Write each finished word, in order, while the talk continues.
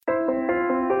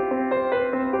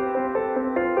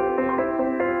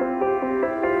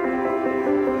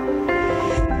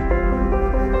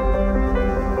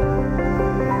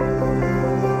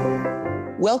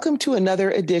Welcome to another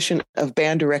edition of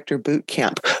Band Director Boot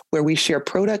Camp, where we share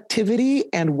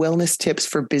productivity and wellness tips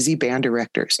for busy band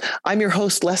directors. I'm your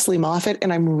host, Leslie Moffat,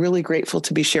 and I'm really grateful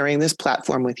to be sharing this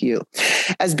platform with you.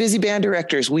 As busy band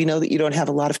directors, we know that you don't have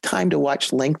a lot of time to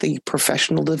watch lengthy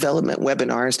professional development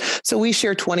webinars, so we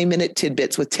share 20-minute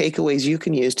tidbits with takeaways you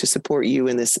can use to support you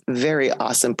in this very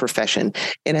awesome profession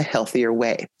in a healthier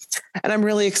way. And I'm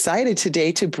really excited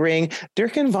today to bring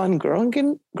Dirkjan van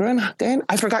Groningen.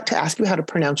 I forgot to ask you how to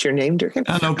pronounce your name, Dirkjan.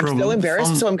 No problem. I'm so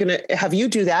embarrassed, so I'm going to have you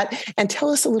do that and tell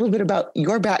us a little bit about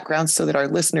your background so that our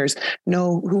listeners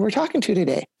know who we're talking to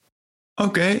today.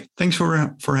 Okay, thanks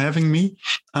for having me.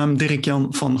 I'm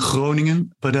Dirkjan van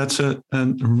Groningen, but that's a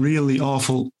really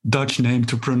awful Dutch name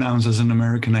to pronounce as an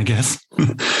American, I guess.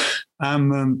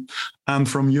 I'm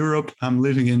from Europe. I'm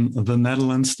living in the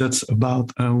Netherlands. That's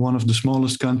about one of the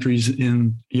smallest countries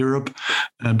in Europe.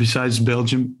 Besides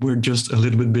Belgium, we're just a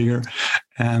little bit bigger.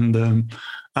 And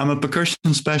I'm a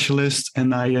percussion specialist,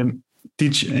 and I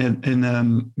teach in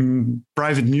a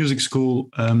private music school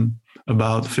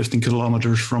about 15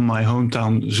 kilometers from my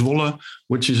hometown, Zwolle,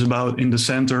 which is about in the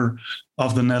center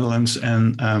of the Netherlands.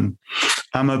 And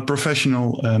I'm a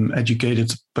professional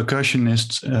educated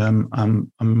percussionist.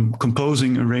 I'm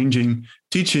composing, arranging,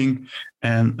 teaching,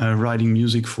 and writing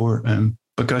music for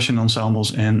percussion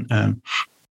ensembles and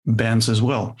bands as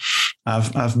well.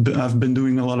 I've been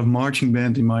doing a lot of marching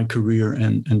band in my career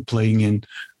and playing in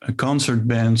concert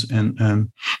bands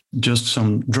and just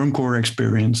some drum corps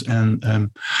experience. And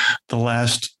the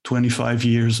last 25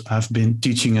 years, I've been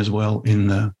teaching as well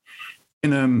in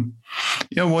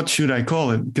what should I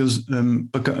call it? Because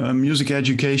music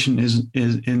education is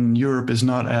in Europe is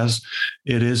not as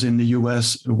it is in the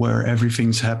US, where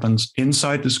everything happens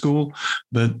inside the school,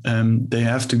 but they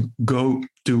have to go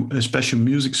to a special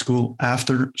music school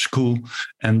after school,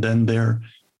 and then they're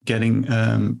getting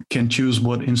can choose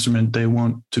what instrument they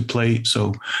want to play.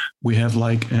 So we have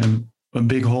like a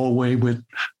big hallway with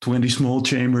 20 small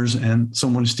chambers, and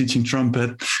someone is teaching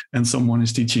trumpet and someone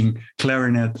is teaching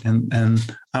clarinet. And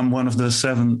I'm one of the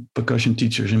 7 percussion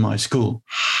teachers in my school.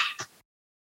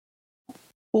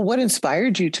 Well, what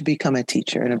inspired you to become a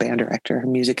teacher and a band director, a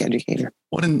music educator?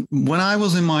 When I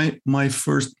was in my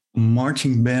first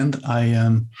marching band,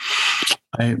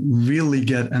 I really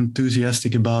get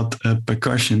enthusiastic about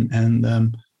percussion,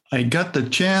 and I got the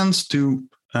chance to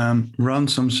run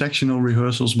some sectional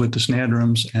rehearsals with the snare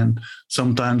drums and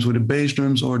sometimes with the bass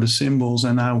drums or the cymbals.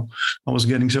 And I was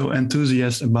getting so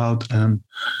enthusiastic about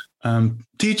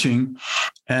teaching,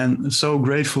 and so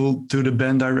grateful to the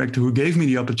band director who gave me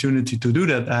the opportunity to do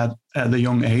that at a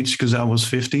young age, because I was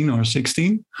 15 or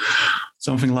 16,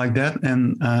 something like that.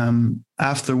 And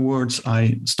afterwards,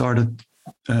 I started.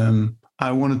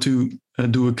 I wanted to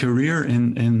do a career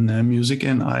in music,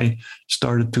 and I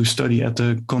started to study at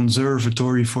the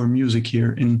Conservatory for Music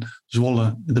here in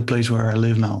Zwolle, the place where I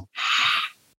live now.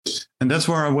 And that's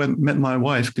where I met my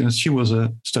wife, because she was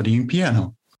studying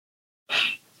piano.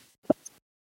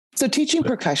 So teaching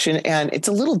percussion, and it's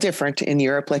a little different in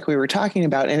Europe, like we were talking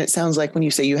about. And it sounds like when you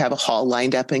say you have a hall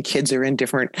lined up and kids are in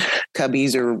different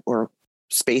cubbies or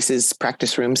spaces,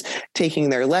 practice rooms, taking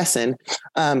their lesson.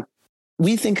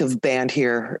 We think of band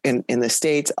here in the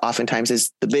States oftentimes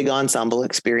as the big ensemble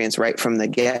experience right from the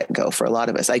get-go for a lot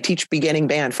of us. I teach beginning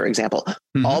band, for example.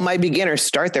 Mm-hmm. All my beginners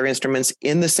start their instruments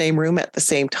in the same room at the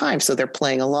same time. So they're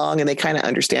playing along and they kind of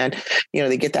understand,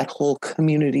 they get that whole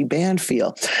community band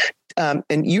feel. And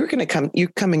you're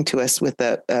coming to us with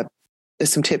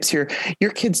some tips here.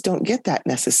 Your kids don't get that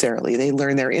necessarily. They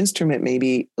learn their instrument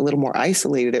maybe a little more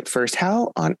isolated at first.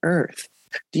 How on earth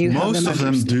do you have Most of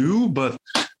them do, but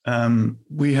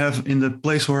we have, in the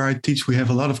place where I teach, we have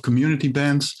a lot of community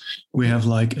bands. We have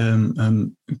like a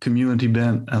community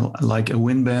band, like a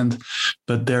wind band,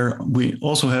 but we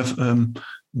also have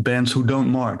bands who don't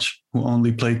march, who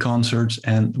only play concerts,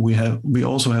 and we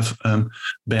also have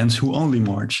bands who only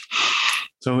march.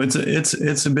 So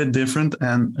it's a bit different,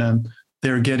 and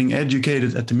they're getting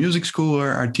educated at the music school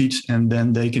where I teach, and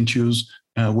then they can choose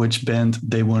which band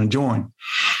they want to join.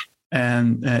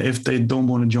 And if they don't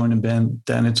want to join a band,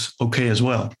 then it's okay as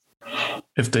well,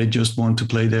 if they just want to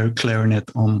play their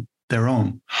clarinet on their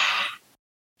own.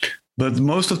 But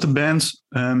most of the bands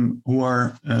who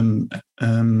are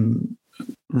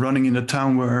running in the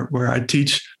town where I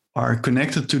teach are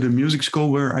connected to the music school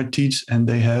where I teach, and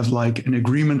they have like an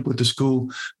agreement with the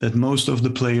school that most of the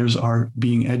players are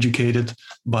being educated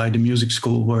by the music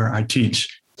school where I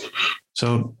teach.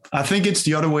 So I think it's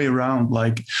the other way around.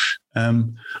 Like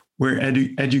we're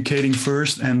educating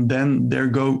first, and then they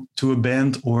go to a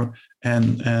band, or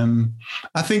And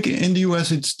I think in the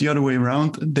US, it's the other way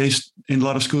around. In a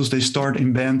lot of schools, they start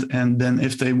in band, and then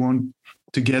if they want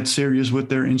to get serious with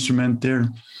their instrument, they're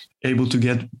able to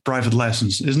get private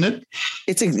lessons, isn't it?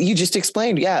 You just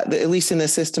explained, yeah, at least in the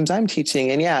systems I'm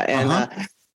teaching. And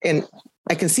and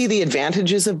I can see the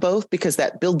advantages of both, because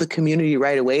that build the community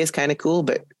right away is kind of cool,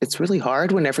 but it's really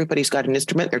hard when everybody's got an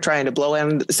instrument, they're trying to blow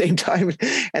out at the same time,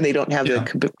 and they don't have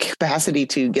the capacity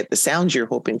to get the sounds you're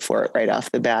hoping for right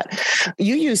off the bat.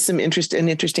 You use an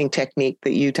interesting technique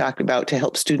that you talked about to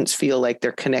help students feel like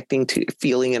they're connecting to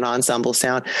feeling an ensemble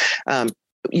sound.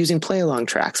 Using play-along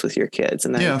tracks with your kids.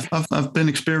 And I've been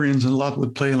experiencing a lot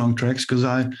with play-along tracks, because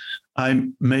I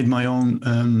made my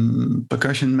own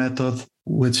percussion method,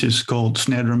 which is called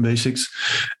Snare Drum Basics.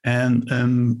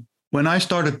 And when I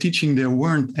started teaching, there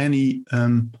weren't any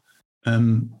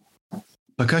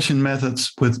percussion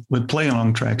methods with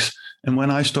play-along tracks. And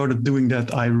when I started doing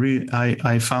that,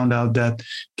 I found out that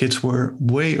kids were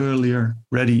way earlier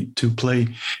ready to play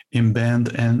in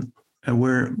band, and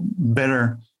were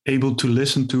better able to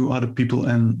listen to other people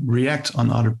and react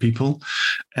on other people.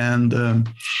 And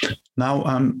now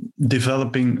I'm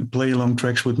developing play-along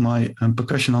tracks with my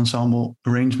percussion ensemble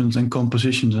arrangements and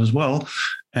compositions as well.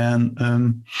 And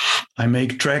I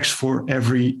make tracks for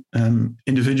every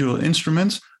individual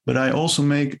instrument, but I also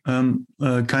make kind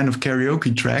of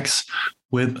karaoke tracks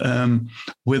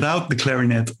without the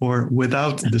clarinet, or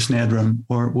without the snare drum,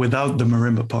 or without the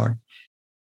marimba part.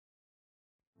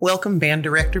 Welcome, Band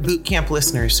Director Bootcamp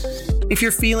listeners. If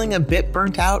you're feeling a bit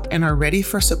burnt out and are ready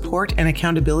for support and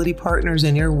accountability partners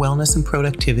in your wellness and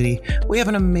productivity, we have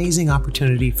an amazing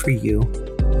opportunity for you.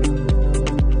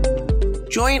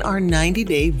 Join our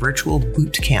 90-day virtual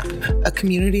bootcamp, a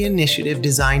community initiative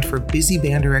designed for busy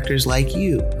band directors like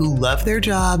you who love their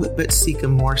job but seek a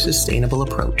more sustainable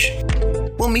approach.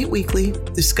 We'll meet weekly,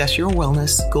 discuss your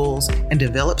wellness goals, and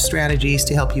develop strategies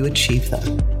to help you achieve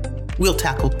them. We'll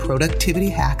tackle productivity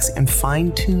hacks and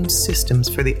fine-tune systems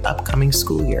for the upcoming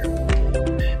school year.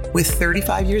 With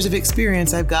 35 years of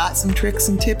experience, I've got some tricks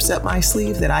and tips up my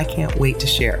sleeve that I can't wait to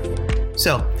share.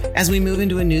 So, as we move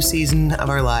into a new season of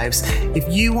our lives, if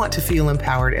you want to feel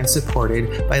empowered and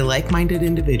supported by like-minded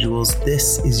individuals,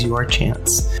 this is your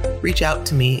chance. Reach out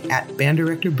to me at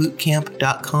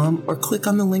banddirectorbootcamp.com or click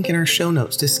on the link in our show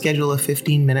notes to schedule a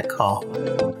 15-minute call.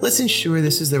 Let's ensure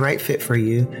this is the right fit for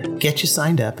you, get you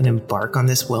signed up, and embark on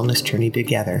this wellness journey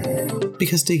together.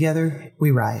 Because together,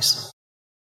 we rise.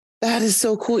 That is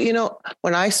so cool. You know,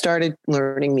 when I started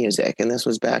learning music, and this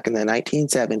was back in the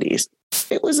 1970s,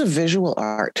 it was a visual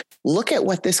art. Look at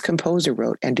what this composer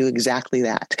wrote and do exactly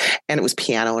that. And it was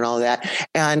piano and all that.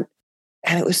 And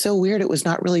it was so weird. It was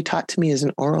not really taught to me as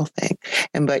an oral thing.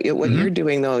 But what you're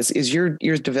doing, though, is you're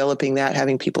developing that,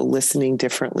 having people listening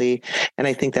differently. And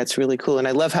I think that's really cool. And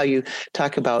I love how you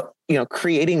talk about,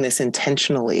 creating this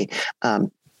intentionally to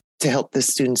help the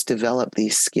students develop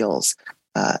these skills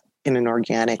in an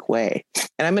organic way.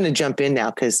 And I'm going to jump in now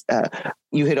because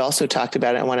you had also talked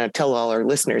about it. I want to tell all our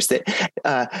listeners that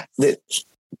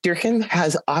Dirkjan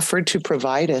has offered to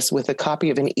provide us with a copy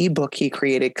of an ebook he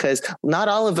created, because not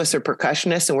all of us are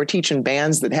percussionists, and we're teaching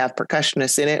bands that have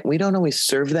percussionists in it. We don't always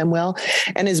serve them well.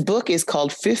 And his book is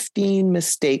called 15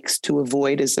 Mistakes to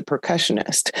Avoid as a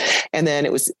Percussionist. And then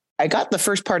I got the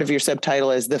first part of your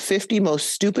subtitle as the 50 most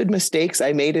stupid mistakes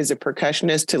I made as a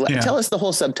percussionist. Tell us the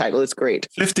whole subtitle. It's great.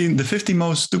 The 50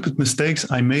 most stupid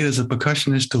mistakes I made as a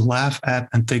percussionist to laugh at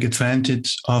and take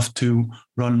advantage of to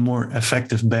run more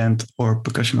effective band or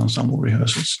percussion ensemble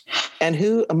rehearsals. And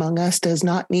who among us does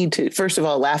not need to, first of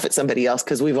all, laugh at somebody else,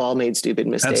 because we've all made stupid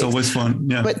mistakes. That's always fun.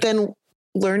 Yeah. But then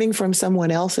learning from someone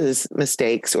else's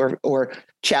mistakes or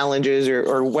challenges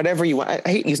or whatever you want. I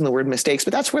hate using the word mistakes,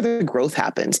 but that's where the growth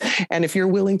happens. And if you're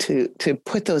willing to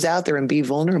put those out there and be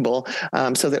vulnerable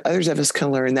so that others of us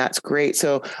can learn, that's great.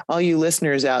 So all you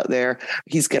listeners out there,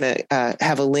 he's going to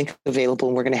have a link available,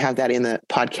 and we're going to have that in the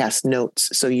podcast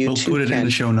notes. So we'll put it in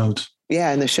the show notes.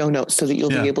 Yeah, in the show notes, so that you'll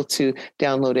be able to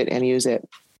download it and use it.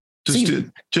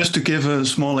 Just to give a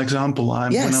small example,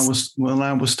 when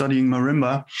I was studying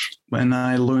marimba, when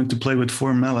I learned to play with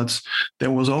 4 mallets,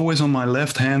 there was always on my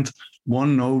left hand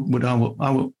one note, but I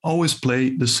will always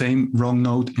play the same wrong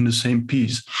note in the same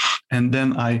piece. And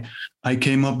then I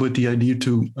came up with the idea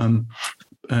to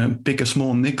pick a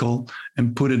small nickel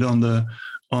and put it on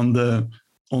the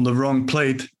wrong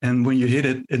plate, and when you hit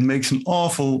it, it makes an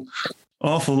awful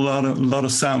lot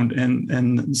of sound,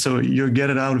 and so you get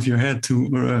it out of your head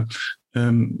to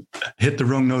hit the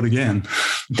wrong note again.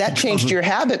 That changed your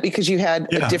habit because you had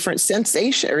a different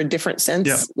sensation or a different sense.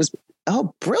 Yeah.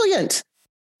 Oh, brilliant.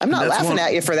 I'm not laughing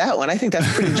at you for that one. I think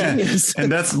that's pretty genius.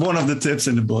 And that's one of the tips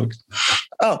in the book.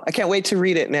 Oh, I can't wait to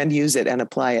read it and use it and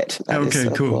apply it. That okay,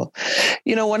 so cool.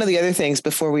 One of the other things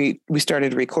before we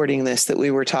started recording this that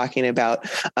we were talking about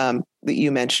that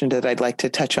you mentioned that I'd like to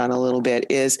touch on a little bit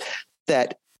is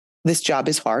that this job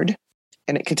is hard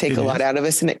and it can take a lot out of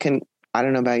us, and it can, I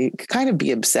don't know about you, kind of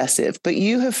be obsessive, but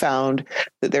you have found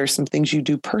that there are some things you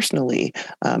do personally,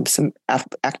 some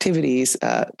activities.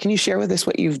 Can you share with us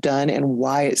what you've done and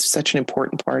why it's such an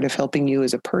important part of helping you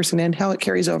as a person and how it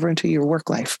carries over into your work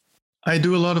life? I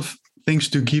do a lot of things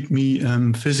to keep me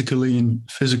physical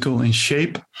in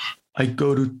shape. I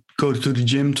go to the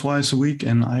gym twice a week,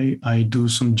 and I do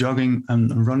some jogging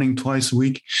and running twice a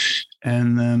week.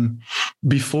 And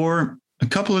before a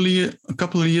couple of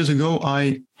years ago,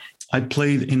 I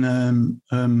played in a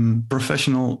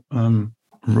professional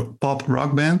pop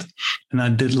rock band, and I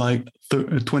did like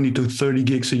 20 to 30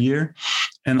 gigs a year.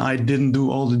 And I didn't do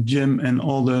all the gym and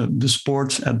all the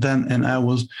sports at then. And I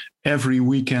was every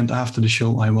weekend after the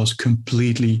show, I was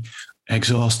completely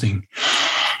exhausting.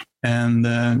 And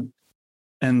I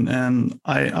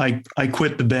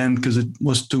quit the band because it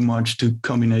was too much to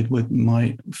combine with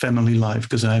my family life,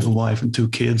 because I have a wife and 2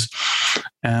 kids.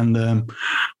 And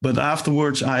but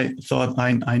afterwards, I thought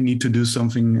I need to do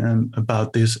something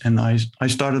about this, and I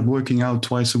started working out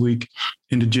twice a week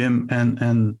in the gym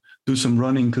and do some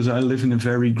running, because I live in a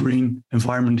very green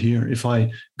environment here. If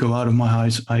I go out of my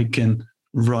house, I can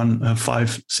run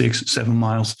 5, 6, 7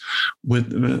 miles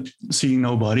with seeing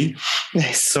nobody.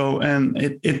 Nice. So, and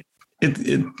it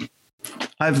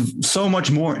I have so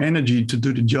much more energy to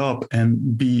do the job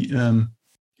and be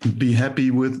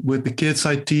happy with the kids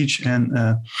I teach,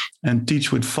 and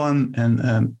teach with fun.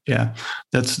 And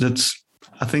that's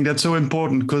I think that's so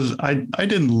important, because I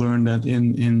didn't learn that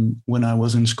in when I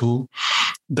was in school.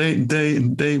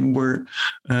 They were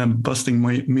busting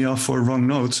me off for wrong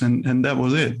notes, and that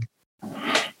was it.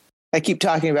 I keep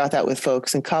talking about that with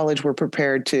folks. In college, we're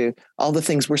prepared to all the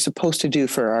things we're supposed to do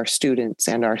for our students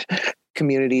and our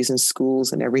communities and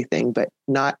schools and everything, but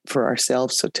not for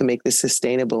ourselves. So to make this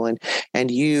sustainable, and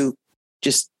you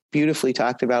just beautifully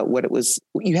talked about what it was.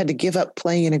 You had to give up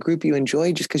playing in a group you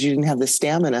enjoyed just because you didn't have the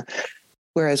stamina.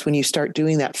 Whereas when you start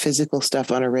doing that physical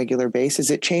stuff on a regular basis,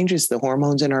 it changes the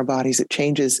hormones in our bodies. It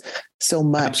changes so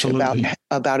much about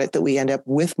it that we end up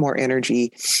with more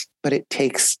energy, but it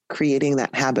takes creating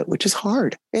that habit, which is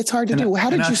hard. It's hard to do. How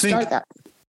did you start that?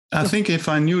 I think if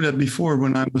I knew that before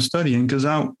when I was studying, because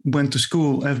I went to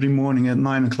school every morning at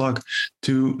 9 o'clock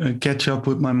to catch up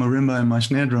with my marimba and my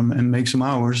snare drum and make some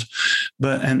hours.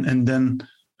 But, and then,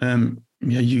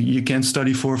 you can't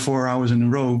study for 4 hours in a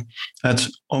row.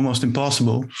 That's almost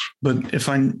impossible. But if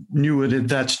I knew it at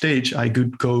that stage, I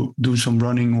could go do some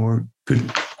running or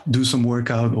could do some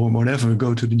workout or whatever,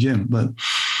 go to the gym. But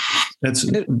that's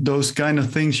those kind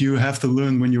of things you have to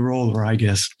learn when you're older, I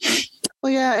guess.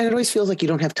 Well, yeah. And it always feels like you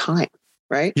don't have time,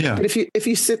 right? Yeah. But if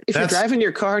you're driving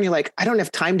your car and you're like, I don't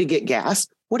have time to get gas,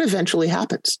 what eventually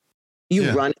happens?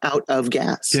 You run out of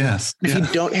gas. Yes. If you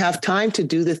don't have time to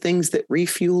do the things that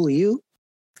refuel you,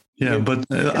 but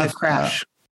I crash.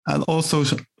 I also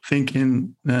think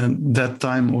in that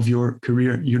time of your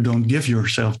career, you don't give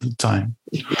yourself the time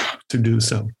to do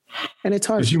so. And it's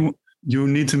hard. Because you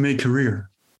need to make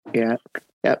career. Yeah.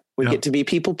 Yep. We get to be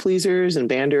people pleasers and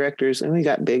band directors, and we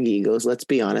got big egos. Let's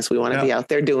be honest. We want to be out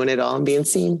there doing it all and being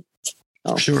seen.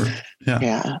 Oh. Sure. Yeah.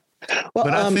 Yeah. Well,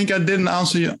 but I think I didn't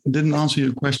answer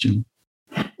your question.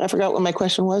 I forgot what my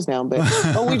question was now, but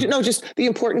just the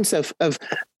importance of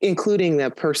including the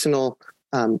personal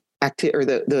or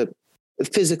the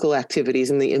physical activities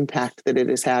and the impact that it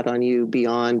has had on you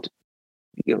beyond,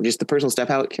 just the personal stuff,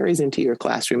 how it carries into your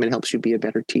classroom and helps you be a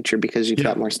better teacher because you've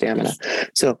got more stamina.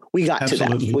 So we got to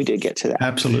that. We did get to that.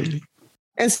 Absolutely.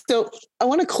 And so I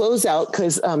want to close out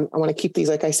because I want to keep these,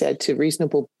 like I said, to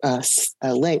reasonable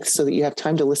length so that you have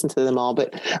time to listen to them all.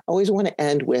 But I always want to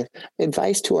end with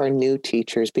advice to our new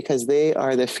teachers because they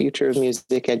are the future of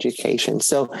music education.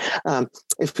 So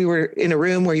if we were in a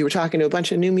room where you were talking to a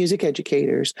bunch of new music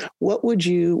educators, what would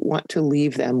you want to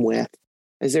leave them with?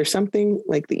 Is there something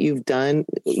like that you've done?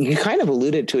 You kind of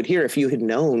alluded to it here. If you had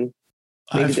known,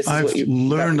 I've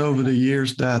learned over the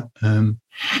years that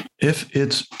if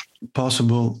it's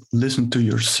possible, listen to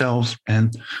yourself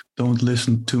and don't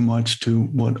listen too much to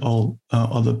what all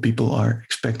other people are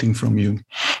expecting from you.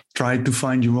 Try to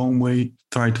find your own way.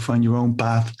 Try to find your own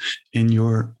path in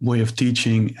your way of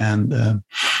teaching, and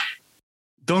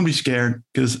don't be scared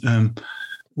because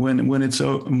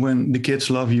when the kids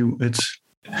love you, it's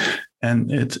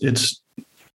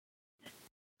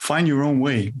find your own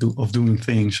way of doing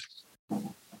things.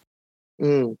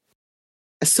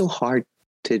 It's so hard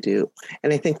to do.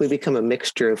 And I think we become a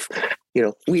mixture of,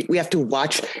 we have to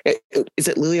watch. Is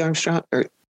it Louis Armstrong? Or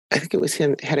I think it was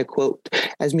him, had a quote.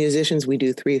 As musicians, we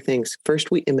do three things.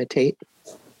 First, we imitate,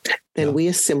 then we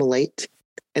assimilate,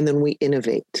 and then we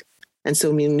innovate. And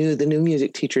so the new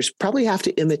music teachers probably have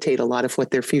to imitate a lot of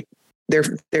what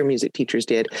their music teachers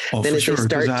did. Then as they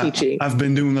start teaching. I've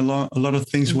been doing a lot of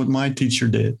things what my teacher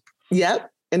did. Yep.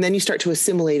 And then you start to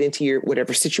assimilate into your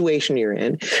whatever situation you're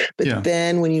in. But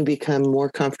then when you become more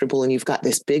comfortable and you've got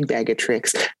this big bag of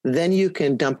tricks, then you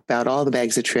can dump out all the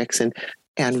bags of tricks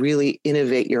and really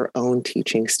innovate your own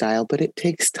teaching style. But it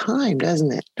takes time,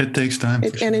 doesn't it? It takes time.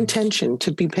 And intention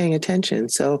to be paying attention.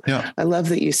 So I love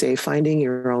that you say finding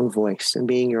your own voice and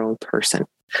being your own person.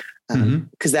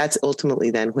 Because that's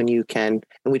ultimately then when you can,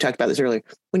 and we talked about this earlier,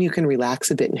 when you can relax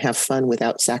a bit and have fun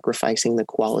without sacrificing the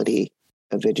quality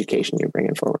of education you're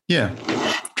bringing forward. Yeah.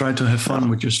 Try to have fun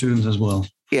with your students as well.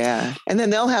 Yeah. And then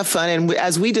they'll have fun. And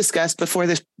as we discussed before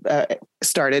this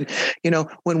started,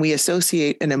 when we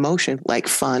associate an emotion like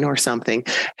fun or something,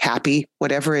 happy,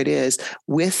 whatever it is,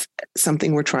 with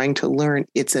something we're trying to learn,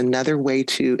 it's another way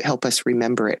to help us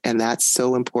remember it. And that's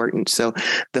so important. So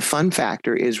the fun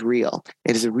factor is real.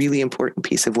 It is a really important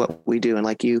piece of what we do. And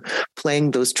like you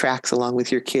playing those tracks along with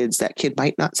your kids, that kid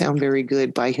might not sound very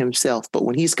good by himself, but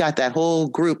when he's got that whole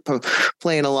group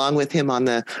playing along with him on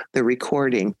the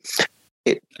recording,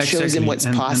 it shows him what's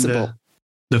possible. And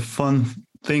the fun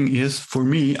thing is, for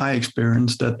me, I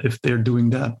experienced that if they're doing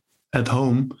that at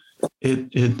home,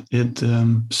 it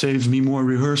saves me more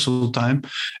rehearsal time,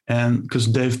 and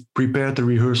because they've prepared the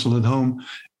rehearsal at home,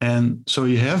 and so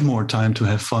you have more time to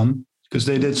have fun because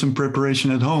they did some preparation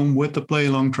at home with the play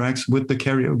along tracks, with the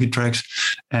karaoke tracks,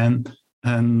 and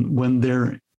when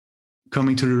they're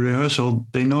coming to the rehearsal,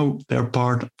 they know their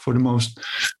part for the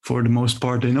most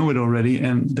part. They know it already,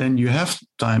 and then you have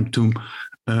time to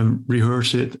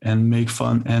rehearse it and make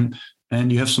fun,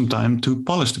 and you have some time to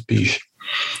polish the piece.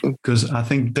 Because I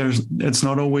think it's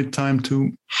not always time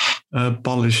to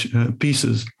polish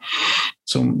pieces.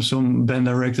 Some band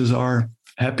directors are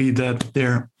happy that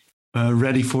they're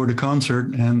ready for the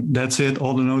concert, and that's it.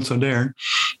 All the notes are there,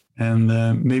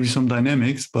 and maybe some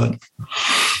dynamics, but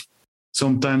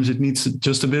sometimes it needs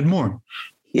just a bit more.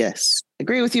 Yes.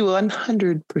 Agree with you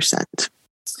 100%.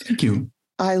 Thank you.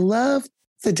 I love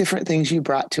the different things you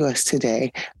brought to us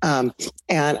today.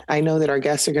 And I know that our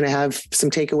guests are going to have some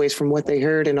takeaways from what they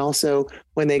heard, and also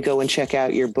when they go and check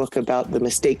out your book about the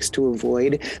mistakes to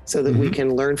avoid, so that we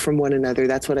can learn from one another.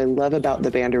 That's what I love about the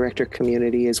band director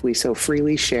community, is we so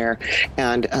freely share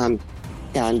and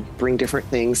bring different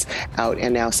things out.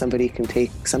 And now somebody can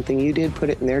take something you did, put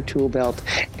it in their tool belt,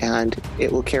 and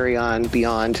it will carry on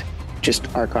beyond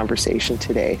just our conversation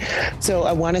today. So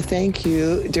I want to thank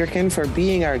you, Dirkjan, for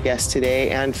being our guest today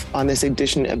and on this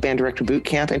edition of Band Director Boot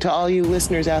Camp, and to all you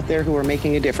listeners out there who are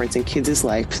making a difference in kids'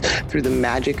 lives through the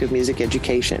magic of music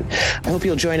education. I hope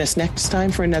you'll join us next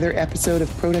time for another episode of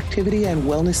productivity and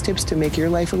wellness tips to make your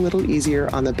life a little easier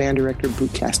on the Band Director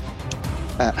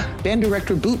Band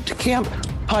Director Boot Camp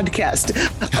podcast.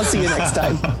 I'll see you next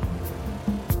time.